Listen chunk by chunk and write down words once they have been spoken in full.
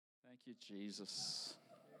you, Jesus.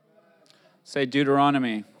 Say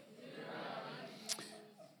Deuteronomy.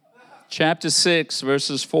 Chapter 6,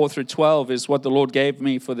 verses 4 through 12 is what the Lord gave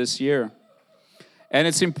me for this year. And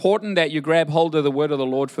it's important that you grab hold of the word of the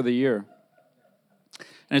Lord for the year.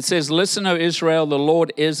 And it says, "Listen, O Israel, the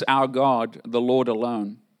Lord is our God, the Lord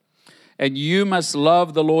alone. And you must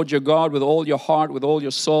love the Lord your God with all your heart, with all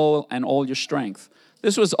your soul, and all your strength."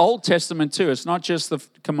 This was Old Testament too. It's not just the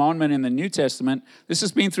commandment in the New Testament. This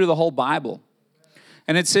has been through the whole Bible.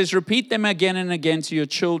 And it says, repeat them again and again to your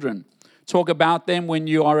children. Talk about them when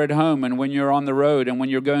you are at home and when you're on the road and when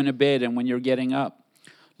you're going to bed and when you're getting up.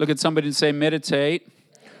 Look at somebody and say, meditate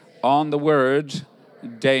on the word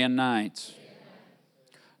day and night.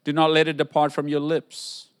 Do not let it depart from your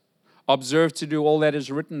lips. Observe to do all that is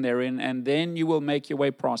written therein, and then you will make your way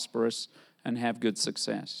prosperous and have good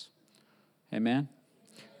success. Amen?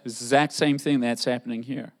 The exact same thing that's happening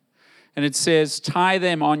here. And it says, tie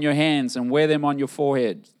them on your hands and wear them on your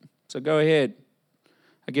forehead. So go ahead.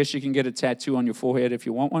 I guess you can get a tattoo on your forehead if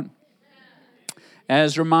you want one.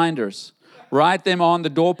 As reminders, write them on the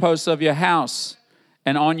doorposts of your house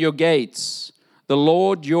and on your gates. The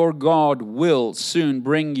Lord your God will soon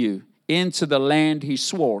bring you into the land he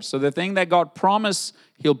swore. So the thing that God promised,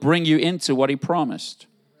 he'll bring you into what he promised.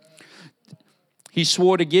 He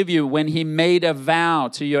swore to give you when he made a vow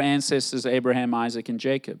to your ancestors, Abraham, Isaac, and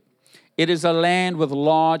Jacob. It is a land with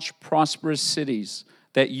large, prosperous cities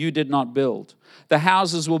that you did not build. The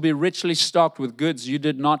houses will be richly stocked with goods you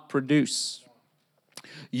did not produce.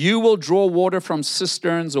 You will draw water from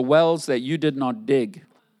cisterns or wells that you did not dig.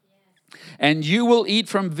 And you will eat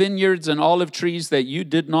from vineyards and olive trees that you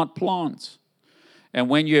did not plant. And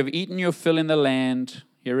when you have eaten your fill in the land,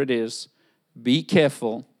 here it is, be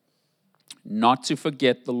careful not to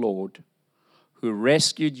forget the Lord who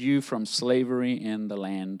rescued you from slavery in the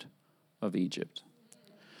land of Egypt.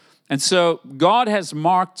 And so God has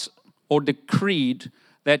marked or decreed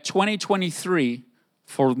that 2023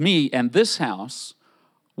 for me and this house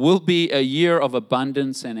will be a year of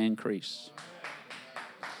abundance and increase.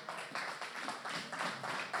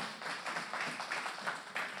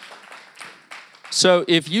 So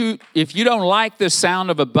if you don't like the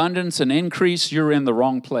sound of abundance and increase, you're in the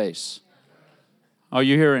wrong place. Are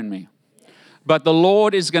you hearing me? But the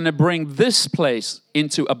Lord is going to bring this place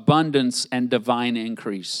into abundance and divine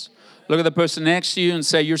increase. Look at the person next to you and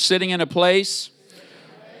say, you're sitting in a place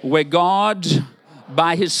where God,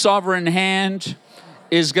 by his sovereign hand,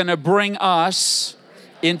 is going to bring us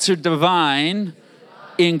into divine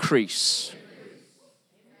increase.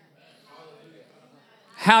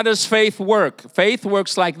 How does faith work? Faith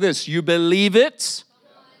works like this. You believe it,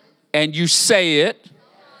 and you say it,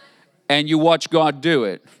 and you watch God do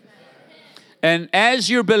it. And as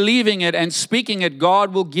you're believing it and speaking it,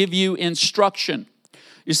 God will give you instruction.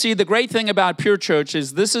 You see, the great thing about Pure Church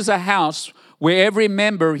is this is a house where every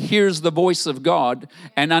member hears the voice of God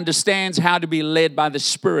and understands how to be led by the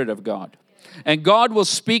Spirit of God. And God will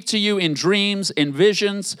speak to you in dreams, in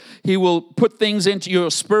visions. He will put things into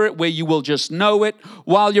your spirit where you will just know it.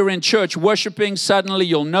 While you're in church worshiping, suddenly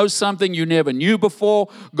you'll know something you never knew before.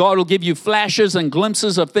 God will give you flashes and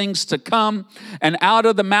glimpses of things to come. And out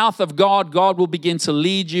of the mouth of God, God will begin to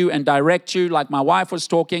lead you and direct you. Like my wife was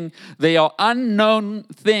talking, they are unknown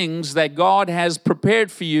things that God has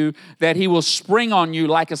prepared for you that he will spring on you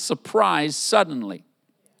like a surprise suddenly.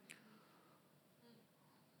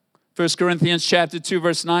 1 Corinthians chapter 2,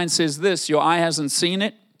 verse 9 says this, your eye hasn't seen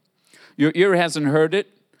it, your ear hasn't heard it,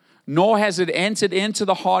 nor has it entered into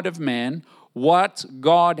the heart of man what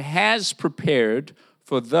God has prepared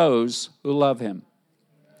for those who love him.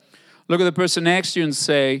 Look at the person next to you and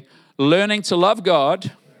say, learning to love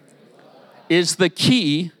God is the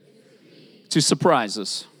key to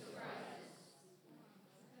surprises.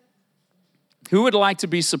 Who would like to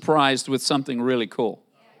be surprised with something really cool?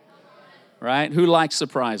 Right? Who likes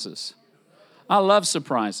surprises? I love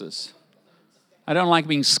surprises. I don't like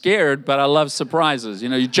being scared, but I love surprises. You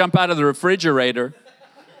know, you jump out of the refrigerator.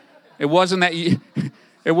 It wasn't that you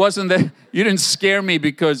didn't scare me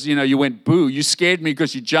because, you went boo. You scared me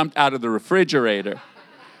because you jumped out of the refrigerator.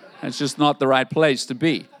 That's just not the right place to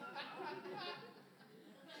be.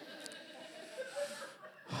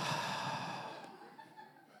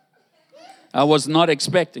 I was not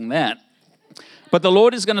expecting that. But the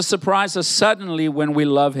Lord is going to surprise us suddenly when we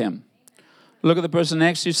love him. Look at the person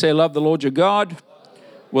next to you. Say, love the Lord your God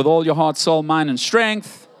with all your heart, soul, mind, and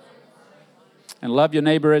strength. And love your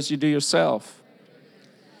neighbor as you do yourself.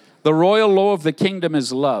 The royal law of the kingdom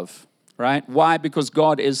is love, right? Why? Because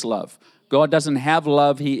God is love. God doesn't have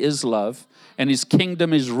love. He is love. And his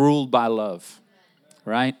kingdom is ruled by love,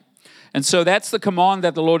 right? And so that's the command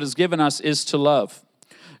that the Lord has given us, is to love.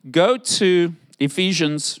 Go to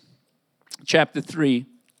Ephesians chapter 3.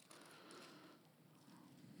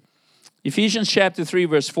 Ephesians chapter 3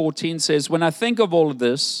 verse 14 says, when I think of all of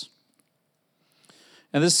this,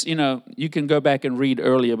 and this, you can go back and read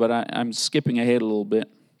earlier, but I'm skipping ahead a little bit.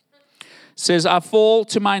 It says, I fall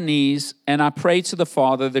to my knees and I pray to the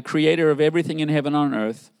Father, the creator of everything in heaven and on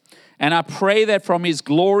earth, and I pray that from his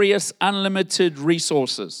glorious, unlimited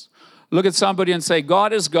resources. Look at somebody and say,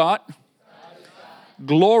 God has got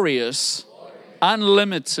glorious,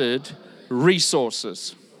 unlimited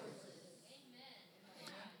resources.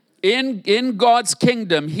 In God's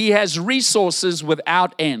kingdom, he has resources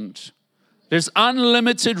without end. There's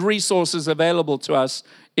unlimited resources available to us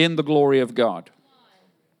in the glory of God.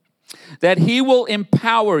 That he will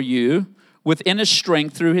empower you with inner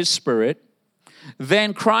strength through his Spirit.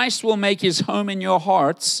 Then Christ will make his home in your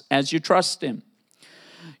hearts as you trust him.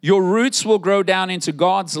 Your roots will grow down into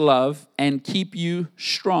God's love and keep you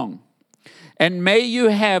strong. And may you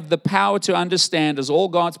have the power to understand, as all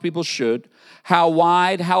God's people should, how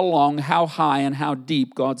wide, how long, how high, and how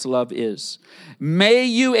deep God's love is. May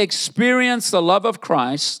you experience the love of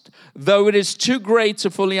Christ, though it is too great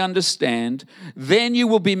to fully understand. Then you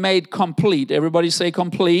will be made complete. Everybody say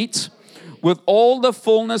complete. With all the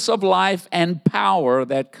fullness of life and power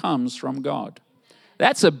that comes from God.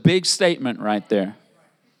 That's a big statement right there.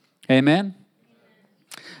 Amen.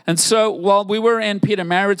 And so while we were in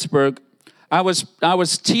Pietermaritzburg, I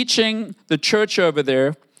was teaching the church over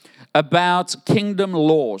there about kingdom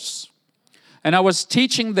laws. And I was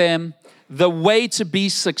teaching them the way to be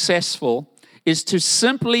successful is to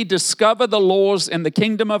simply discover the laws in the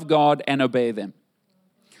kingdom of God and obey them.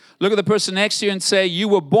 Look at the person next to you and say, you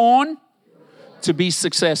were born to be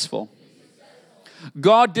successful.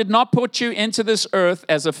 God did not put you into this earth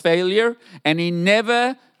as a failure, and he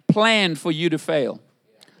never planned for you to fail.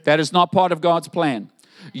 That is not part of God's plan.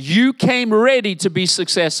 You came ready to be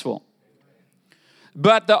successful.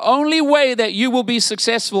 But the only way that you will be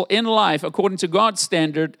successful in life, according to God's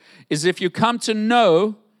standard, is if you come to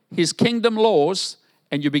know his kingdom laws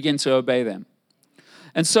and you begin to obey them.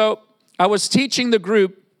 And so I was teaching the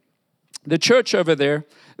group, the church over there,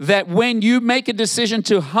 that when you make a decision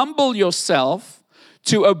to humble yourself,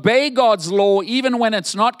 to obey God's law, even when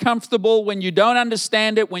it's not comfortable, when you don't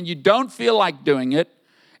understand it, when you don't feel like doing it,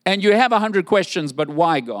 and you have 100 questions, but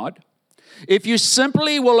why, God? If you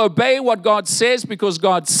simply will obey what God says because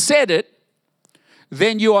God said it,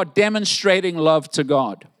 then you are demonstrating love to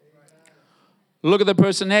God. Look at the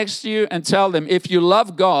person next to you and tell them, if you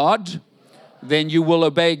love God, then you will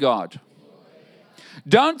obey God.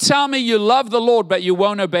 Don't tell me you love the Lord, but you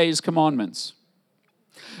won't obey his commandments.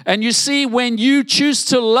 And you see, when you choose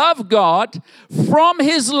to love God, from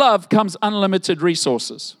his love comes unlimited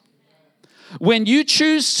resources. When you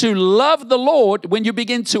choose to love the Lord, when you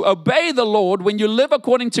begin to obey the Lord, when you live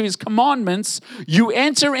according to his commandments, you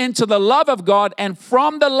enter into the love of God, and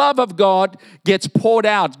from the love of God gets poured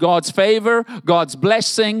out God's favor, God's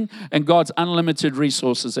blessing, and God's unlimited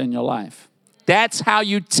resources in your life. That's how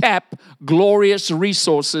you tap glorious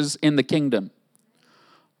resources in the kingdom.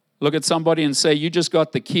 Look at somebody and say, you just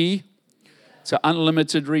got the key to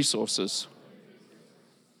unlimited resources.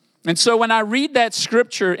 And so when I read that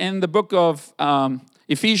scripture in the book of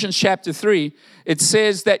Ephesians chapter 3, it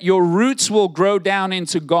says that your roots will grow down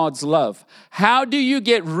into God's love. How do you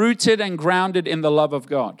get rooted and grounded in the love of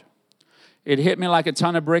God? It hit me like a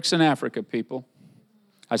ton of bricks in Africa, people.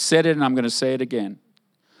 I said it and I'm going to say it again.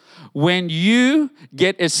 When you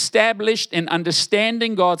get established in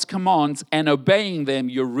understanding God's commands and obeying them,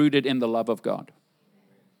 you're rooted in the love of God.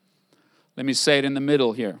 Let me say it in the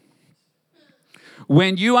middle here.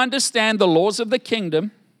 When you understand the laws of the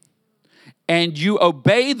kingdom and you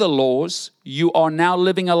obey the laws, you are now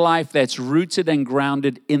living a life that's rooted and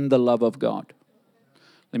grounded in the love of God.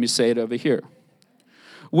 Let me say it over here.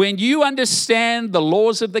 When you understand the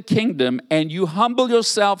laws of the kingdom and you humble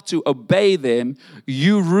yourself to obey them,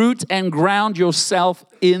 you root and ground yourself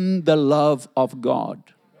in the love of God.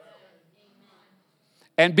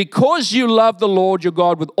 And because you love the Lord your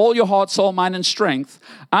God with all your heart, soul, mind, and strength,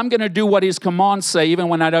 I'm going to do what his commands say, even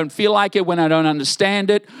when I don't feel like it, when I don't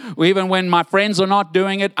understand it, or even when my friends are not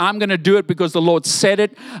doing it. I'm going to do it because the Lord said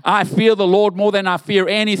it. I fear the Lord more than I fear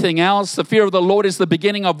anything else. The fear of the Lord is the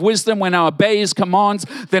beginning of wisdom. When I obey his commands,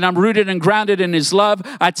 then I'm rooted and grounded in his love.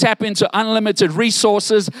 I tap into unlimited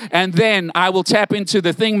resources, and then I will tap into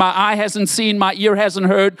the thing my eye hasn't seen, my ear hasn't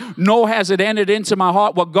heard, nor has it entered into my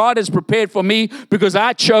heart, what God has prepared for me, because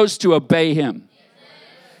I chose to obey him.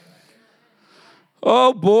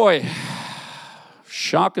 Oh boy,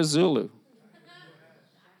 Shaka Zulu.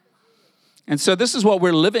 And so this is what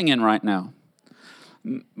we're living in right now.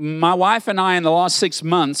 My wife and I, in the last 6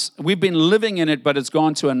 months, we've been living in it, but it's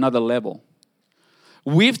gone to another level.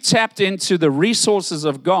 We've tapped into the resources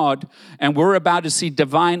of God, and we're about to see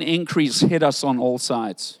divine increase hit us on all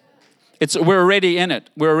sides. We're already in it.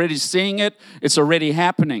 We're already seeing it. It's already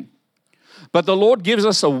happening. But the Lord gives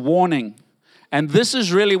us a warning, and this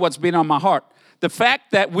is really what's been on my heart. The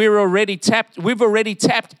fact that we've already tapped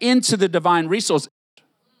into the divine resource.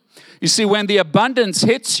 You see, when the abundance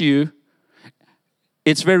hits you,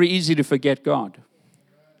 it's very easy to forget God.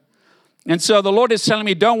 And so the Lord is telling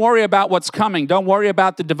me, don't worry about what's coming. Don't worry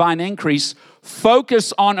about the divine increase.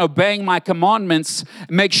 Focus on obeying my commandments.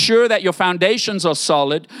 Make sure that your foundations are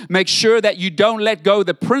solid. Make sure that you don't let go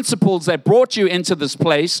the principles that brought you into this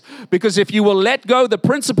place. Because if you will let go the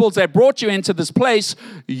principles that brought you into this place,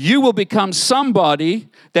 you will become somebody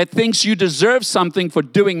that thinks you deserve something for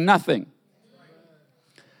doing nothing.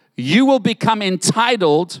 You will become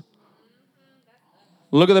entitled.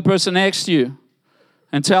 Look at the person next to you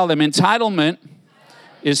and tell them, entitlement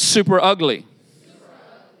is super ugly.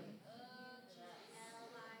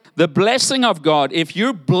 The blessing of God, if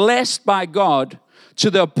you're blessed by God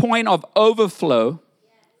to the point of overflow,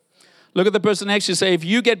 look at the person next to you, say, if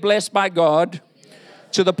you get blessed by God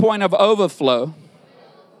to the point of overflow,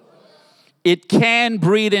 it can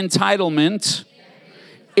breed entitlement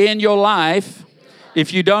in your life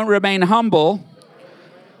if you don't remain humble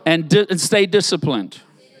and stay disciplined.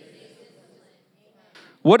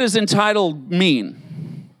 What does entitled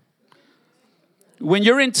mean? When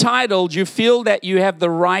you're entitled, you feel that you have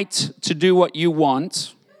the right to do what you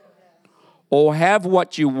want or have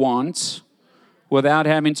what you want without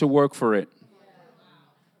having to work for it.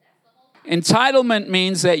 Entitlement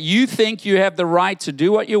means that you think you have the right to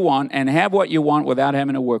do what you want and have what you want without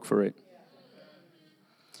having to work for it.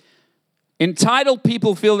 Entitled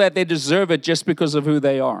people feel that they deserve it just because of who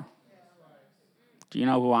they are. Do you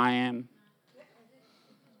know who I am?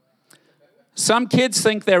 Some kids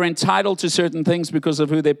think they're entitled to certain things because of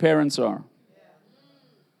who their parents are.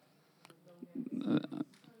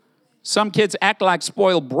 Some kids act like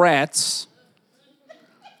spoiled brats,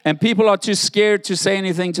 and people are too scared to say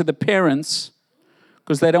anything to the parents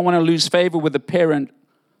because they don't want to lose favor with the parent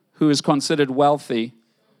who is considered wealthy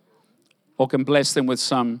or can bless them with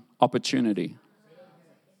some opportunity.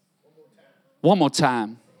 One more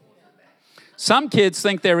time. Some kids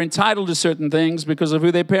think they're entitled to certain things because of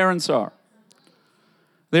who their parents are.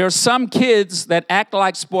 There are some kids that act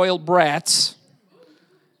like spoiled brats,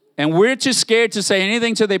 and we're too scared to say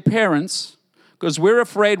anything to their parents because we're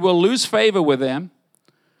afraid we'll lose favor with them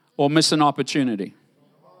or miss an opportunity.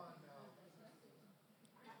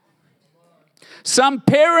 Some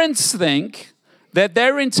parents think that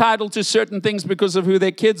they're entitled to certain things because of who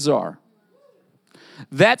their kids are.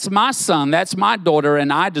 That's my son, that's my daughter,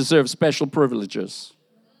 and I deserve special privileges.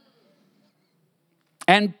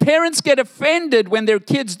 And parents get offended when their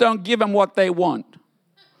kids don't give them what they want.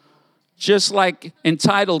 Just like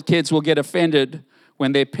entitled kids will get offended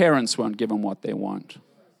when their parents won't give them what they want.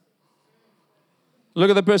 Look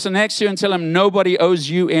at the person next to you and tell them, nobody owes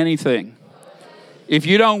you anything. If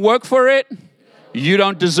you don't work for it, you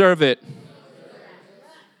don't deserve it.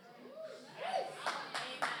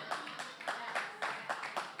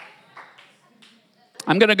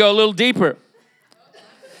 I'm going to go a little deeper.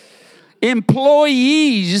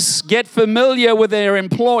 Employees get familiar with their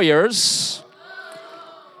employers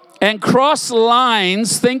and cross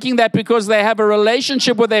lines thinking that because they have a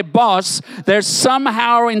relationship with their boss, they're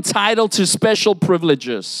somehow entitled to special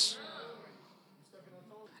privileges.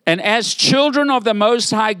 And as children of the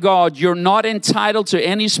Most High God, you're not entitled to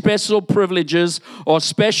any special privileges or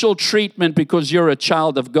special treatment because you're a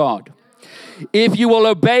child of God. If you will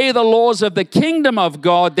obey the laws of the kingdom of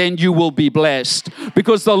God, then you will be blessed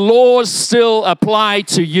because the laws still apply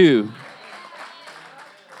to you.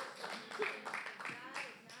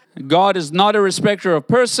 God is not a respecter of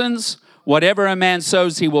persons. Whatever a man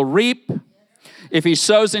sows, he will reap. If he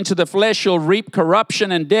sows into the flesh, he'll reap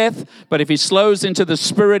corruption and death. But if he sows into the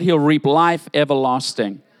spirit, he'll reap life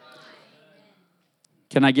everlasting.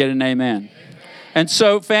 Can I get an amen? And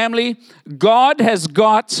so, family, God has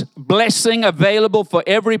got blessing available for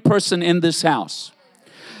every person in this house.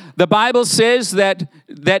 The Bible says that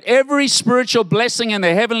every spiritual blessing in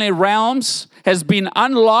the heavenly realms has been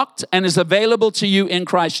unlocked and is available to you in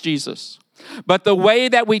Christ Jesus. But the way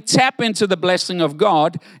that we tap into the blessing of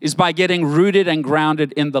God is by getting rooted and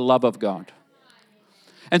grounded in the love of God.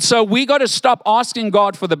 And so we got to stop asking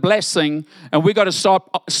God for the blessing, and we got to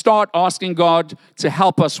start asking God to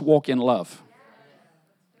help us walk in love.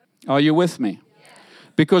 Are you with me?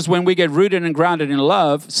 Because when we get rooted and grounded in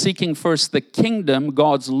love, seeking first the kingdom,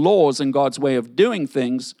 God's laws and God's way of doing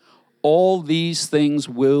things, all these things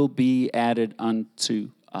will be added unto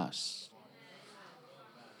us.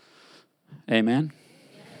 Amen.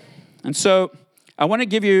 And so I want to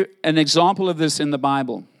give you an example of this in the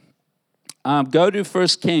Bible. Go to 1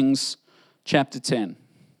 Kings chapter 10.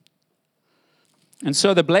 And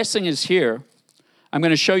so the blessing is here. I'm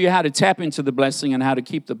going to show you how to tap into the blessing and how to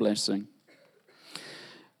keep the blessing.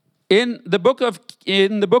 In the book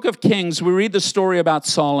of Kings, we read the story about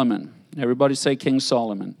Solomon. Everybody say King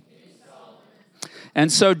Solomon. And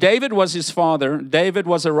so David was his father. David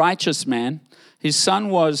was a righteous man. His son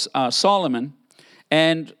was Solomon.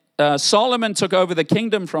 And Solomon took over the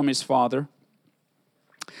kingdom from his father.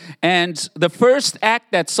 And the first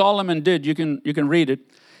act that Solomon did, you can read it.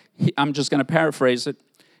 I'm just going to paraphrase it.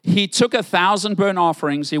 He took 1,000 burnt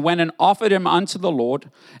offerings. He went and offered him unto the Lord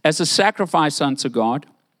as a sacrifice unto God,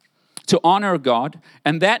 to honor God.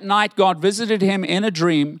 And that night God visited him in a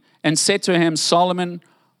dream and said to him, Solomon,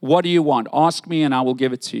 what do you want? Ask me and I will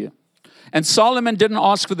give it to you. And Solomon didn't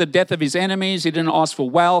ask for the death of his enemies. He didn't ask for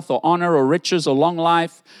wealth or honor or riches or long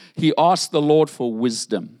life. He asked the Lord for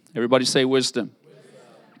wisdom. Everybody say wisdom.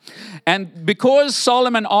 And because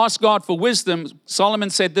Solomon asked God for wisdom, Solomon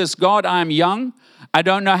said this, God, I am young. I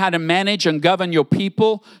don't know how to manage and govern your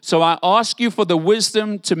people. So I ask you for the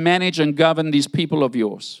wisdom to manage and govern these people of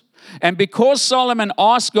yours. And because Solomon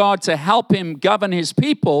asked God to help him govern his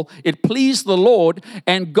people, it pleased the Lord.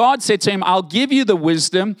 And God said to him, I'll give you the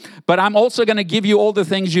wisdom, but I'm also going to give you all the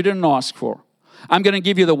things you didn't ask for. I'm going to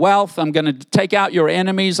give you the wealth. I'm going to take out your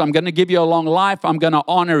enemies. I'm going to give you a long life. I'm going to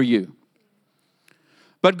honor you.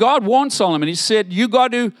 But God warned Solomon. He said, you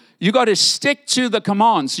got to stick to the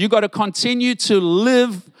commands. You got to continue to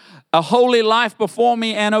live a holy life before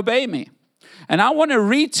me and obey me. And I want to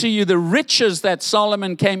read to you the riches that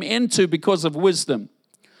Solomon came into because of wisdom.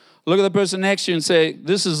 Look at the person next to you and say,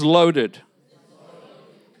 this is loaded.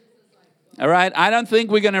 All right? I don't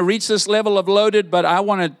think we're going to reach this level of loaded, but I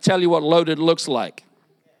want to tell you what loaded looks like.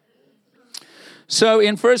 So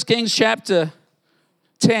in 1 Kings chapter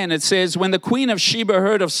 10, it says, when the queen of Sheba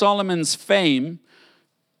heard of Solomon's fame,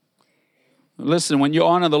 listen, when you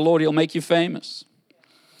honor the Lord, he'll make you famous,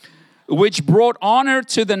 which brought honor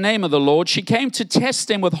to the name of the Lord, she came to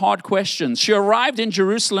test him with hard questions. She arrived in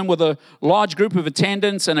Jerusalem with a large group of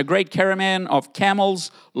attendants and a great caravan of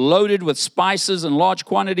camels loaded with spices and large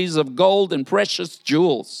quantities of gold and precious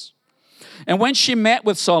jewels. And when she met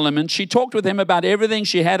with Solomon, she talked with him about everything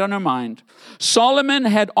she had on her mind. Solomon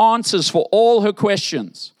had answers for all her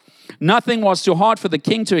questions. Nothing was too hard for the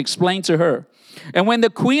king to explain to her. And when the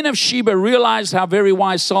queen of Sheba realized how very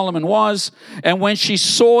wise Solomon was, and when she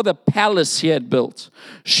saw the palace he had built,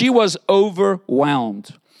 she was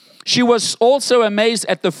overwhelmed. She was also amazed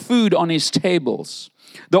at the food on his tables,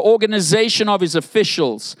 the organization of his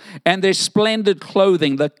officials, and their splendid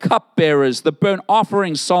clothing, the cupbearers, the burnt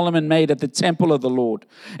offerings Solomon made at the temple of the Lord.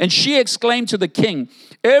 And she exclaimed to the king,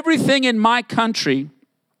 everything I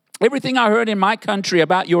heard in my country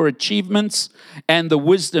about your achievements and the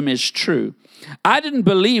wisdom is true. I didn't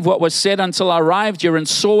believe what was said until I arrived here and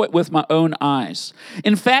saw it with my own eyes.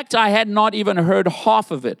 In fact, I had not even heard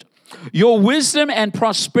half of it. Your wisdom and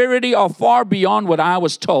prosperity are far beyond what I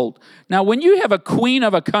was told. Now, when you have a queen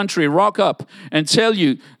of a country rock up and tell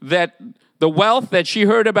you that the wealth that she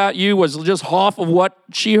heard about you was just half of what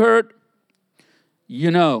she heard,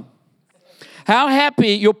 you know. How happy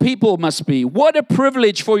your people must be. What a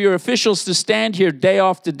privilege for your officials to stand here day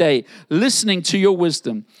after day, listening to your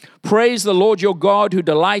wisdom. Praise the Lord your God who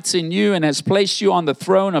delights in you and has placed you on the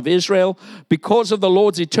throne of Israel. Because of the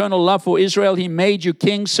Lord's eternal love for Israel, he made you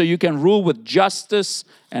king so you can rule with justice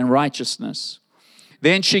and righteousness.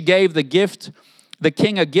 Then she gave the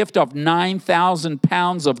king a gift of 9,000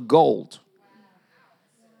 pounds of gold.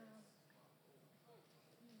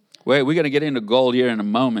 Wait, we're going to get into gold here in a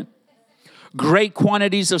moment. Great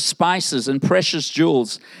quantities of spices and precious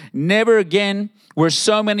jewels. Never again were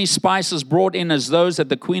so many spices brought in as those that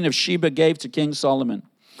the queen of Sheba gave to King Solomon.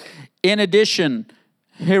 In addition,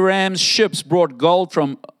 Hiram's ships brought gold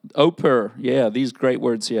from Ophir. Yeah, these great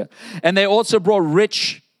words here. And they also brought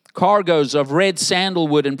rich cargoes of red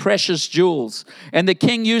sandalwood and precious jewels. And the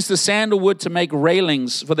king used the sandalwood to make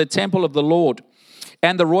railings for the temple of the Lord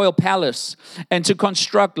and the royal palace, and to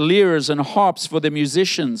construct lyres and harps for the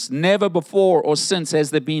musicians. Never before or since has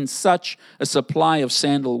there been such a supply of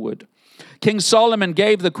sandalwood. King Solomon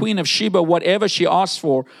gave the queen of Sheba whatever she asked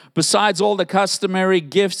for, besides all the customary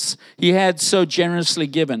gifts he had so generously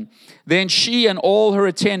given. Then she and all her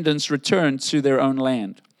attendants returned to their own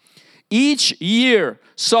land. Each year,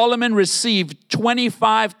 Solomon received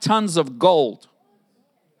 25 tons of gold.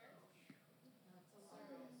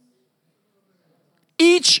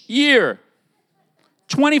 Each year,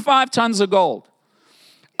 25 tons of gold.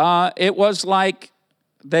 It was like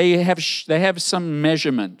they have some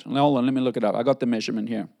measurement. Hold on, let me look it up. I got the measurement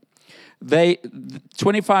here.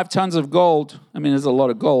 25 tons of gold. I mean, there's a lot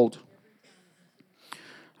of gold.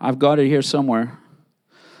 I've got it here somewhere.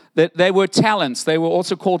 They were talents. They were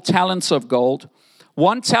also called talents of gold.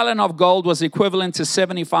 1 talent of gold was equivalent to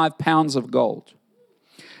 75 pounds of gold.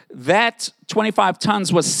 That 25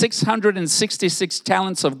 tons was 666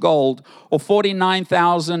 talents of gold, or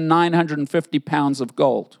 49,950 pounds of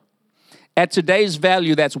gold. At today's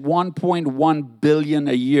value, that's 1.1 billion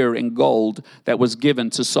a year in gold that was given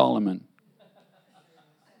to Solomon.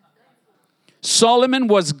 Solomon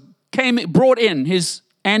brought in his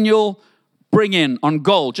annual bring in on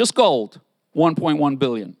gold, just gold, 1.1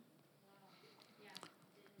 billion.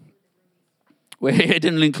 Well, it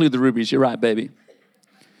didn't include the rubies. You're right, baby.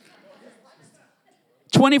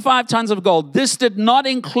 25 tons of gold. This did not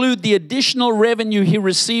include the additional revenue he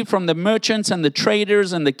received from the merchants and the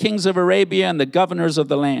traders and the kings of Arabia and the governors of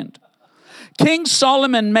the land. King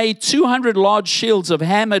Solomon made 200 large shields of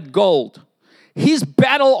hammered gold. His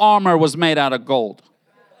battle armor was made out of gold,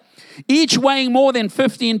 each weighing more than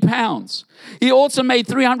 15 pounds. He also made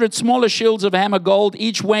 300 smaller shields of hammered gold,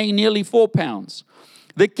 each weighing nearly 4 pounds.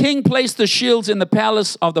 The king placed the shields in the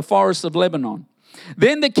palace of the forest of Lebanon.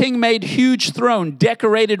 Then the king made huge throne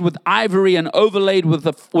decorated with ivory and overlaid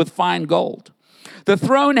with fine gold. The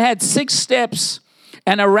throne had 6 steps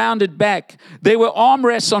and a rounded back. There were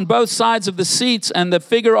armrests on both sides of the seats, and the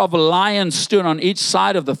figure of a lion stood on each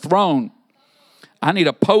side of the throne. I need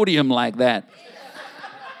a podium like that.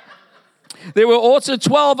 There were also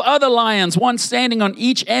 12 other lions, one standing on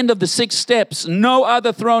each end of the 6 steps. No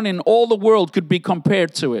other throne in all the world could be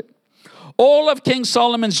compared to it. All of King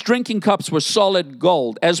Solomon's drinking cups were solid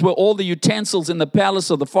gold, as were all the utensils in the palace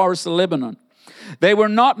of the forest of Lebanon. They were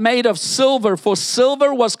not made of silver, for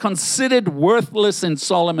silver was considered worthless in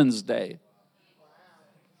Solomon's day.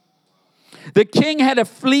 The king had a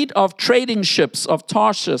fleet of trading ships of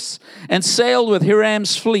Tarshish and sailed with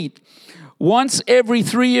Hiram's fleet. Once every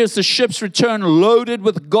 3 years, the ships returned loaded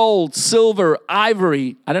with gold, silver,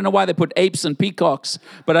 ivory. I don't know why they put apes and peacocks,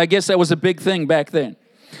 but I guess that was a big thing back then.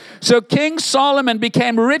 So King Solomon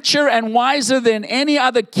became richer and wiser than any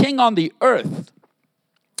other king on the earth.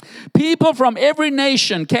 People from every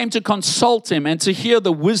nation came to consult him and to hear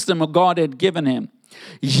the wisdom of God had given him.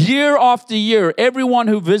 Year after year, everyone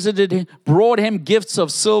who visited him brought him gifts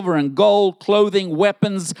of silver and gold, clothing,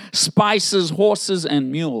 weapons, spices, horses,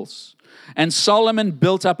 and mules. And Solomon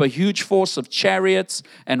built up a huge force of chariots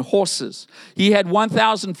and horses. He had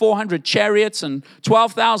 1,400 chariots and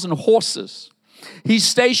 12,000 horses. He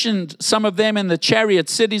stationed some of them in the chariot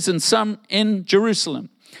cities and some in Jerusalem.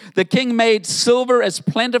 The king made silver as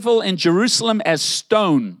plentiful in Jerusalem as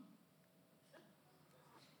stone.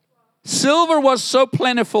 Silver was so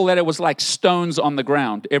plentiful that it was like stones on the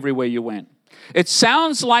ground everywhere you went. It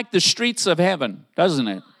sounds like the streets of heaven, doesn't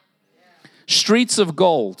it? Streets of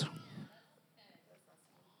gold.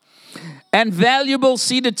 And valuable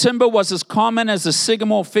cedar timber was as common as the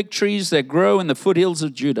sycamore fig trees that grow in the foothills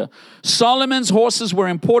of Judah. Solomon's horses were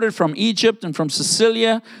imported from Egypt and from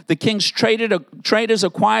Sicilia. The king's traders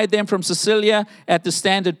acquired them from Sicilia at the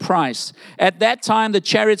standard price. At that time, the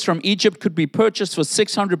chariots from Egypt could be purchased for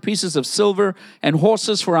 600 pieces of silver and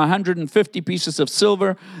horses for 150 pieces of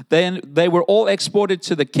silver. Then they were all exported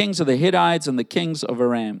to the kings of the Hittites and the kings of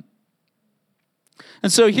Aram.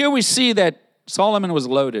 And so here we see that Solomon was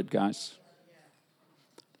loaded, guys.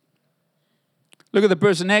 Look at the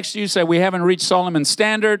person next to you. Say, we haven't reached Solomon's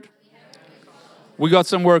standard. We got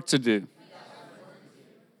some work to do.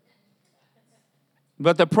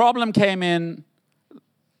 But the problem came in,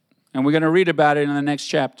 and we're going to read about it in the next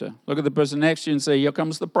chapter. Look at the person next to you and say, here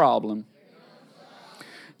comes the problem.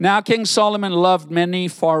 Now King Solomon loved many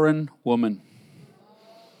foreign women.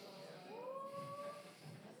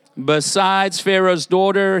 Besides Pharaoh's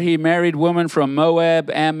daughter, he married women from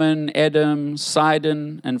Moab, Ammon, Edom,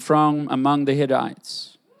 Sidon, and from among the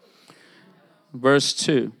Hittites. Verse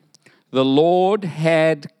 2. The Lord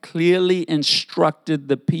had clearly instructed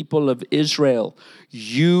the people of Israel,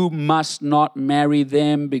 you must not marry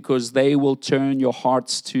them because they will turn your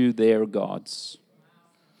hearts to their gods.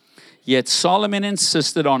 Yet Solomon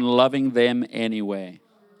insisted on loving them anyway.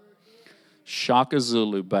 Shaka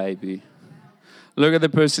Zulu, baby. Look at the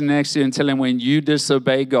person next to you and tell him, when you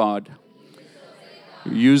disobey God,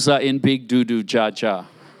 yous are in big doo-doo, ja-ja.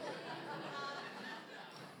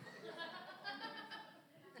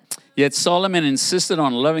 Yet Solomon insisted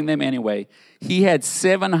on loving them anyway. He had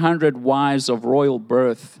 700 wives of royal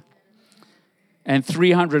birth and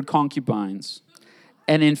 300 concubines.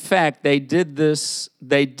 And in fact, they did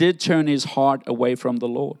turn his heart away from the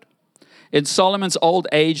Lord. In Solomon's old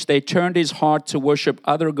age, they turned his heart to worship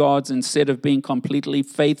other gods instead of being completely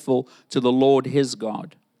faithful to the Lord his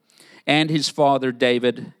God. And his father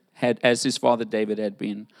David had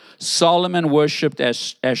been. Solomon worshipped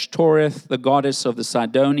Ashtoreth, the goddess of the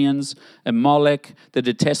Sidonians, and Molech, the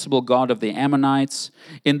detestable god of the Ammonites.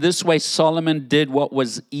 In this way, Solomon did what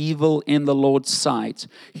was evil in the Lord's sight.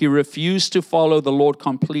 He refused to follow the Lord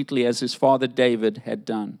completely as his father David had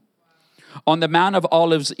done. On the Mount of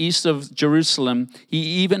Olives east of Jerusalem, he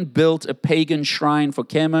even built a pagan shrine for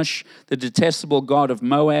Chemosh, the detestable god of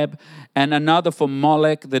Moab, and another for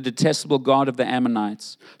Molech, the detestable god of the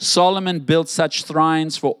Ammonites. Solomon built such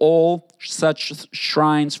shrines for all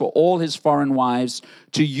his foreign wives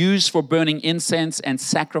to use for burning incense and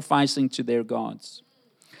sacrificing to their gods.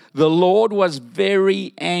 The Lord was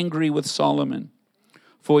very angry with Solomon,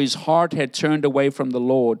 for his heart had turned away from the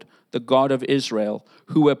Lord, the God of Israel,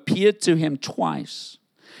 who appeared to him twice.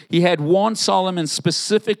 He had warned Solomon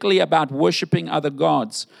specifically about worshiping other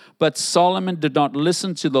gods, but Solomon did not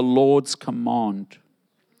listen to the Lord's command.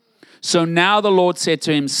 So now the Lord said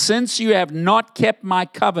to him, since you have not kept my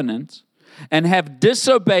covenant and have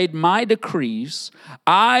disobeyed my decrees,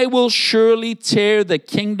 I will surely tear the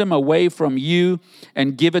kingdom away from you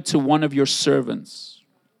and give it to one of your servants.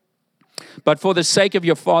 But for the sake of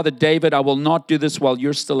your father David, I will not do this while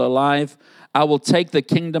you're still alive. I will take the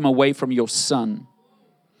kingdom away from your son.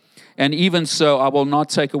 And even so, I will not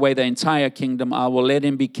take away the entire kingdom. I will let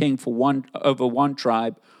him be king over one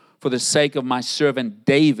tribe for the sake of my servant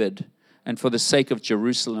David and for the sake of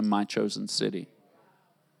Jerusalem, my chosen city.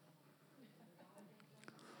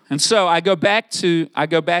 And so I go back to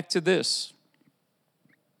this.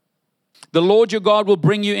 The Lord your God will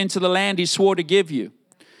bring you into the land he swore to give you.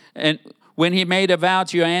 And when he made a vow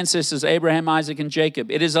to your ancestors, Abraham, Isaac, and Jacob.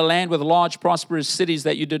 It is a land with large, prosperous cities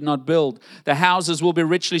that you did not build. The houses will be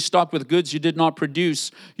richly stocked with goods you did not produce.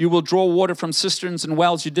 You will draw water from cisterns and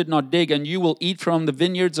wells you did not dig, and you will eat from the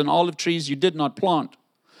vineyards and olive trees you did not plant.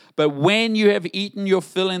 But when you have eaten your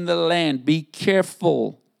fill in the land, be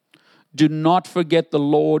careful. Do not forget the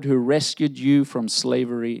Lord who rescued you from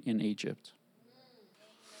slavery in Egypt.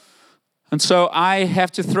 And so I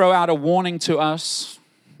have to throw out a warning to us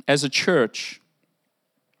as a church,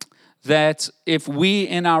 that if we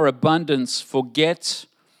in our abundance forget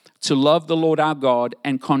to love the Lord our God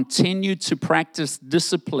and continue to practice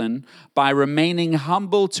discipline by remaining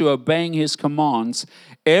humble to obeying his commands,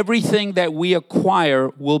 everything that we acquire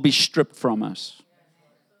will be stripped from us.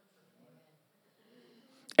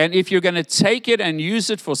 And if you're going to take it and use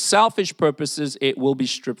it for selfish purposes, it will be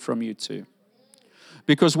stripped from you too.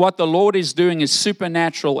 Because what the Lord is doing is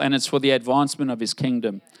supernatural and it's for the advancement of his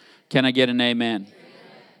kingdom. Can I get an amen?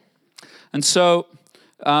 And so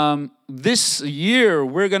this year,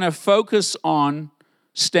 we're going to focus on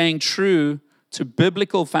staying true to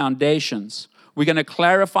biblical foundations. We're going to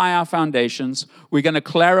clarify our foundations. We're going to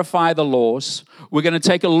clarify the laws. We're going to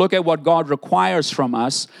take a look at what God requires from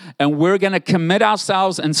us. And we're going to commit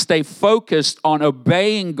ourselves and stay focused on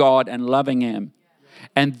obeying God and loving him.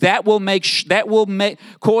 And that will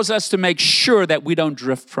cause us to make sure that we don't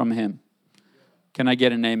drift from him. Can I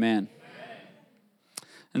get an amen?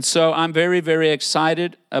 And so I'm very, very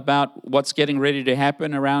excited about what's getting ready to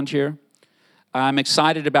happen around here. I'm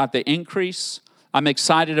excited about the increase. I'm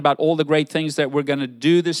excited about all the great things that we're going to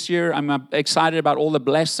do this year. I'm excited about all the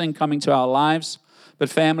blessing coming to our lives. But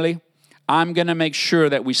family, I'm going to make sure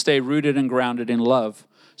that we stay rooted and grounded in love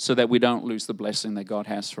so that we don't lose the blessing that God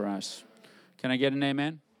has for us. Can I get an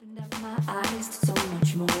amen? Opened up my eyes to so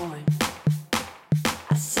much more.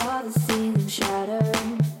 I saw the ceiling shatter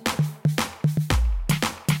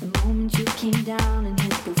the moment you came down and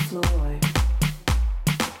hit the floor.